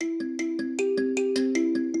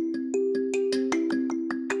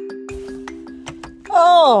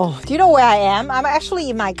Oh, do you know where I am? I'm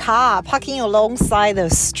actually in my car, parking alongside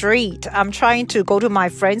the street. I'm trying to go to my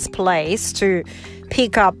friend's place to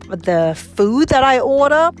pick up the food that I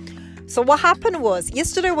order. So what happened was,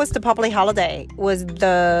 yesterday was the public holiday, was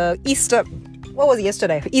the Easter, what was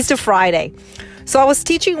yesterday? Easter Friday. So I was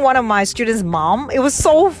teaching one of my students' mom. It was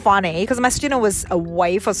so funny because my student was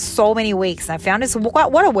away for so many weeks. I found this,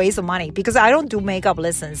 what a waste of money, because I don't do makeup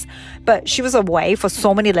lessons, but she was away for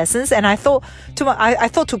so many lessons. And I thought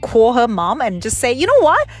to call her mom and just say, you know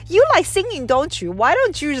what? You like singing, don't you? Why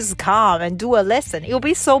don't you just come and do a lesson? It'll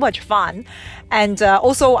be so much fun. And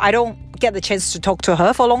also, I don't get the chance to talk to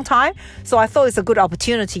her for a long time, so I thought it's a good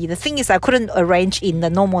opportunity. The thing is, I couldn't arrange in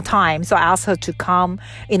the normal time, so I asked her to come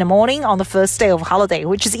in the morning on the first day of holiday,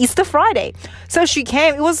 which is Easter Friday. So she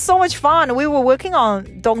came. It was so much fun. We were working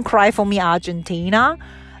on Don't Cry For Me Argentina.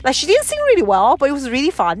 Like, she didn't sing really well, but it was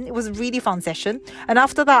really fun. It was a really fun session. And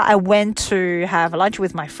after that, I went to have lunch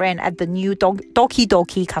with my friend at the new Doki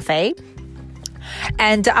Doki Cafe.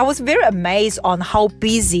 And I was very amazed on how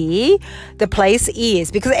busy the place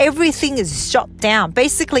is, because everything is shut down.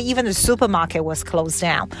 Basically, even the supermarket was closed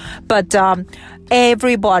down. But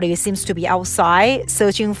everybody seems to be outside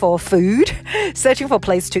searching for food, searching for a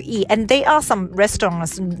place to eat. And there are some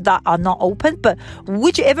restaurants that are not open, but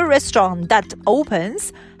whichever restaurant that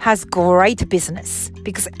opens has great business,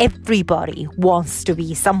 because everybody wants to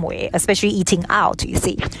be somewhere, especially eating out, you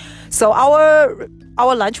see. So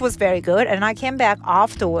our lunch was very good, and I came back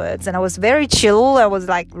afterwards and I was very chill. I was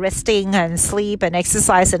like resting and sleep and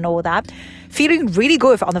exercise and all that, feeling really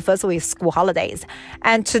good on the first week of school holidays.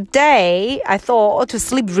 And today I thought to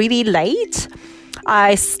sleep really late.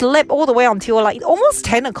 I slept all the way until like almost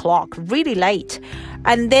 10 o'clock, really late.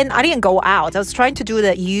 And then I didn't go out. I was trying to do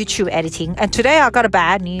the YouTube editing. And today I got a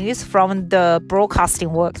bad news from the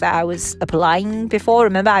broadcasting work that I was applying before.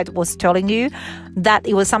 Remember, I was telling you that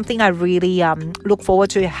it was something I really look forward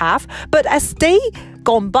to have. But as day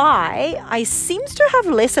gone by, I seem to have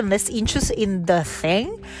less and less interest in the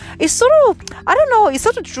thing. It's sort of, I don't know, it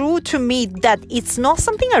sort of drew to me that it's not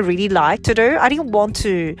something I really like to do. I didn't want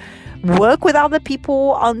to work with other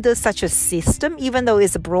people under such a system, even though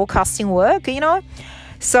it's a broadcasting work, you know.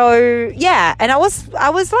 So yeah, and I was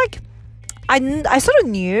like, I sort of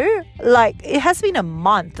knew, like, it has been a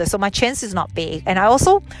month, so my chance is not big. And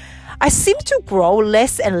I seem to grow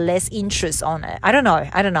less and less interest on it. I don't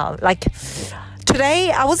know. Like,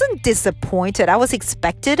 today I wasn't disappointed. I was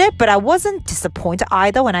expected it, but I wasn't disappointed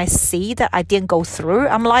either when I see that I didn't go through.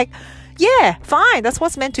 I'm like, yeah, fine. That's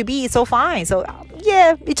what's meant to be. It's so fine. So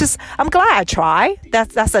yeah, I'm glad I try.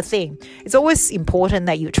 That's the thing. It's always important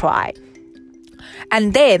that you try.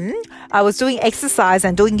 And then I was doing exercise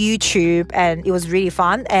and doing YouTube, and it was really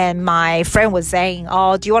fun. And my friend was saying,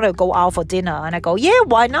 oh, do you want to go out for dinner? And I go, yeah,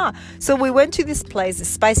 why not? So we went to this place, a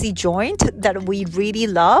spicy joint that we really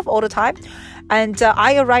love all the time. And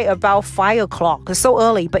I arrived about 5 o'clock, so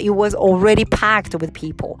early, but it was already packed with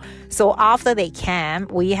people. So after they came,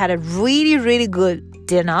 we had a really, really good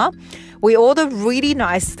dinner. We ordered really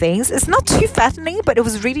nice things. It's not too fattening, but it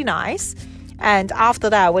was really nice. And after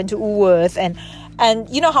that, I went to Woolworths, and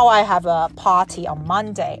you know how I have a party on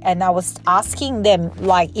Monday, and I was asking them,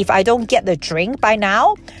 like, if I don't get the drink by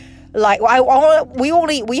now, like, we are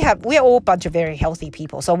all a bunch of very healthy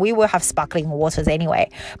people, so we will have sparkling waters anyway.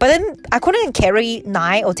 But then I couldn't carry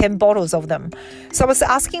 9 or 10 bottles of them. So I was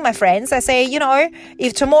asking my friends, I say, you know,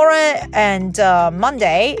 if tomorrow and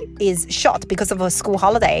Monday is short because of a school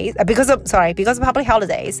holiday, because of public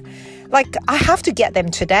holidays, like, I have to get them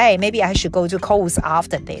today. Maybe I should go to Coles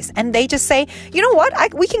after this. And they just say, you know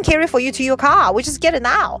what? We can carry it for you to your car. We just get it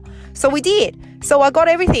now. So we did. So I got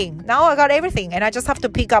everything. Now I got everything. And I just have to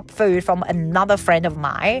pick up food from another friend of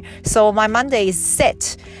mine. So my Monday is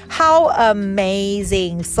set. How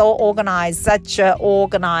amazing. So organized. Such an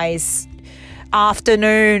organized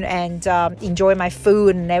afternoon. And enjoy my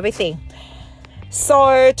food and everything.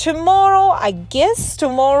 So tomorrow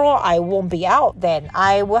I won't be out then.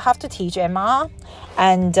 I will have to teach Emma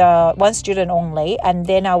and one student only. And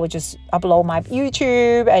then I will just upload my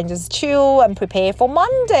YouTube and just chill and prepare for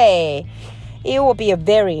Monday. It will be a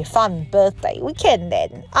very fun birthday weekend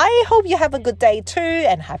then. I hope you have a good day too,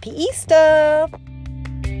 and happy Easter.